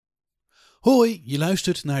Hoi, je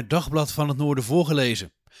luistert naar Dagblad van het Noorden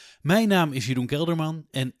voorgelezen. Mijn naam is Jeroen Kelderman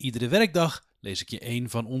en iedere werkdag lees ik je een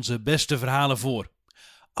van onze beste verhalen voor.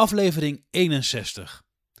 Aflevering 61.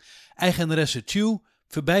 Eigenaresse Chu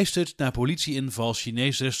verbijsterd na politie-inval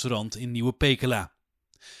Chinees restaurant in Nieuwe Pekela.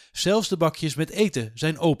 Zelfs de bakjes met eten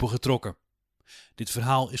zijn opengetrokken. Dit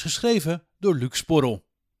verhaal is geschreven door Luc Sporrel.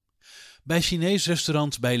 Bij Chinees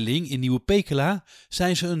restaurant bij Ling in Nieuwe Pekela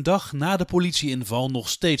zijn ze een dag na de politie-inval nog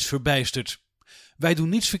steeds verbijsterd. Wij doen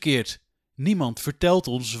niets verkeerd. Niemand vertelt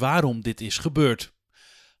ons waarom dit is gebeurd.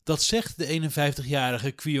 Dat zegt de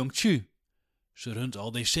 51-jarige Kyung Chu. Ze runt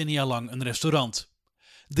al decennia lang een restaurant.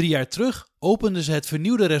 3 jaar terug opende ze het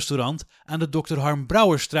vernieuwde restaurant aan de Dr. Harm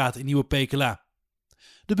Brouwerstraat in Nieuwe Pekela.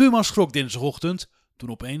 De buurman schrok dinsdagochtend toen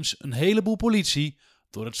opeens een heleboel politie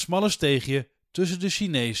door het smalle steegje tussen de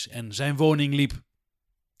Chinees en zijn woning liep.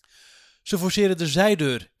 Ze forceerden de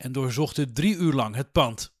zijdeur en doorzochten 3 uur lang het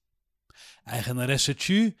pand. Eigenaresse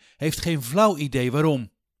Chu heeft geen flauw idee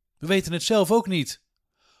waarom. We weten het zelf ook niet.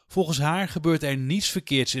 Volgens haar gebeurt er niets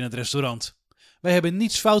verkeerds in het restaurant. Wij hebben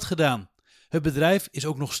niets fout gedaan. Het bedrijf is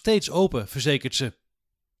ook nog steeds open, verzekert ze.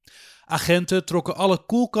 Agenten trokken alle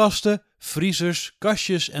koelkasten, vriezers,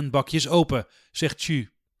 kastjes en bakjes open, zegt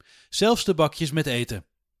Chu. Zelfs de bakjes met eten.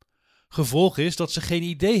 Gevolg is dat ze geen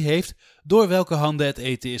idee heeft door welke handen het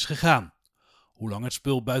eten is gegaan, hoe lang het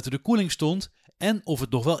spul buiten de koeling stond en of het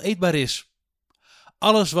nog wel eetbaar is.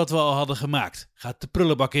 Alles wat we al hadden gemaakt gaat de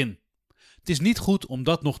prullenbak in. Het is niet goed om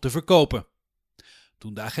dat nog te verkopen.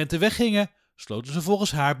 Toen de agenten weggingen, sloten ze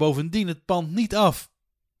volgens haar bovendien het pand niet af.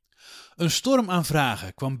 Een storm aan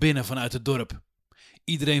vragen kwam binnen vanuit het dorp.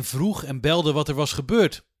 Iedereen vroeg en belde wat er was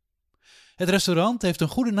gebeurd. Het restaurant heeft een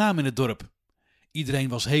goede naam in het dorp. Iedereen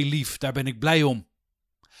was heel lief, daar ben ik blij om.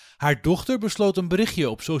 Haar dochter besloot een berichtje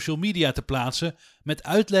op social media te plaatsen met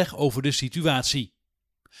uitleg over de situatie.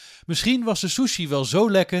 Misschien was de sushi wel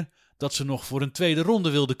zo lekker dat ze nog voor een tweede ronde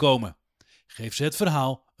wilde komen. Geeft ze het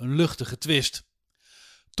verhaal een luchtige twist.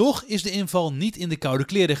 Toch is de inval niet in de koude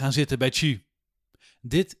kleren gaan zitten bij Chu.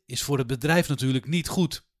 Dit is voor het bedrijf natuurlijk niet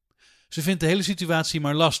goed. Ze vindt de hele situatie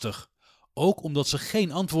maar lastig, ook omdat ze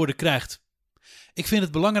geen antwoorden krijgt. Ik vind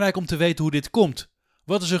het belangrijk om te weten hoe dit komt.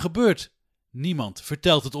 Wat is er gebeurd? Niemand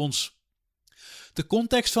vertelt het ons. De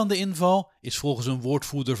context van de inval is volgens een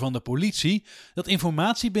woordvoerder van de politie dat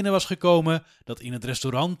informatie binnen was gekomen dat in het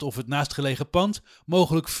restaurant of het naastgelegen pand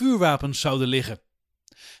mogelijk vuurwapens zouden liggen.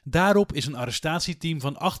 Daarop is een arrestatieteam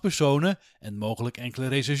van 8 personen en mogelijk enkele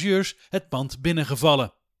rechercheurs het pand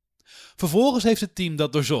binnengevallen. Vervolgens heeft het team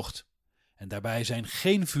dat doorzocht. En daarbij zijn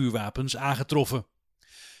geen vuurwapens aangetroffen.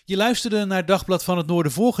 Je luisterde naar Dagblad van het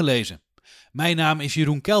Noorden voorgelezen. Mijn naam is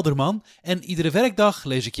Jeroen Kelderman en iedere werkdag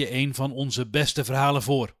lees ik je een van onze beste verhalen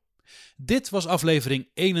voor. Dit was aflevering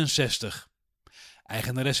 61.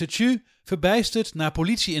 Eigenaresse Chu verbijsterd na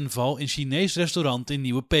politie-inval in Chinees restaurant in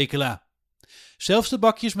Nieuwe Pekela. Zelfs de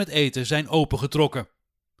bakjes met eten zijn opengetrokken.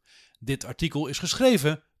 Dit artikel is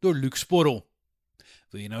geschreven door Luc Sporrel.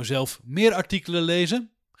 Wil je nou zelf meer artikelen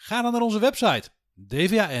lezen? Ga dan naar onze website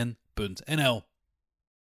dvan.nl.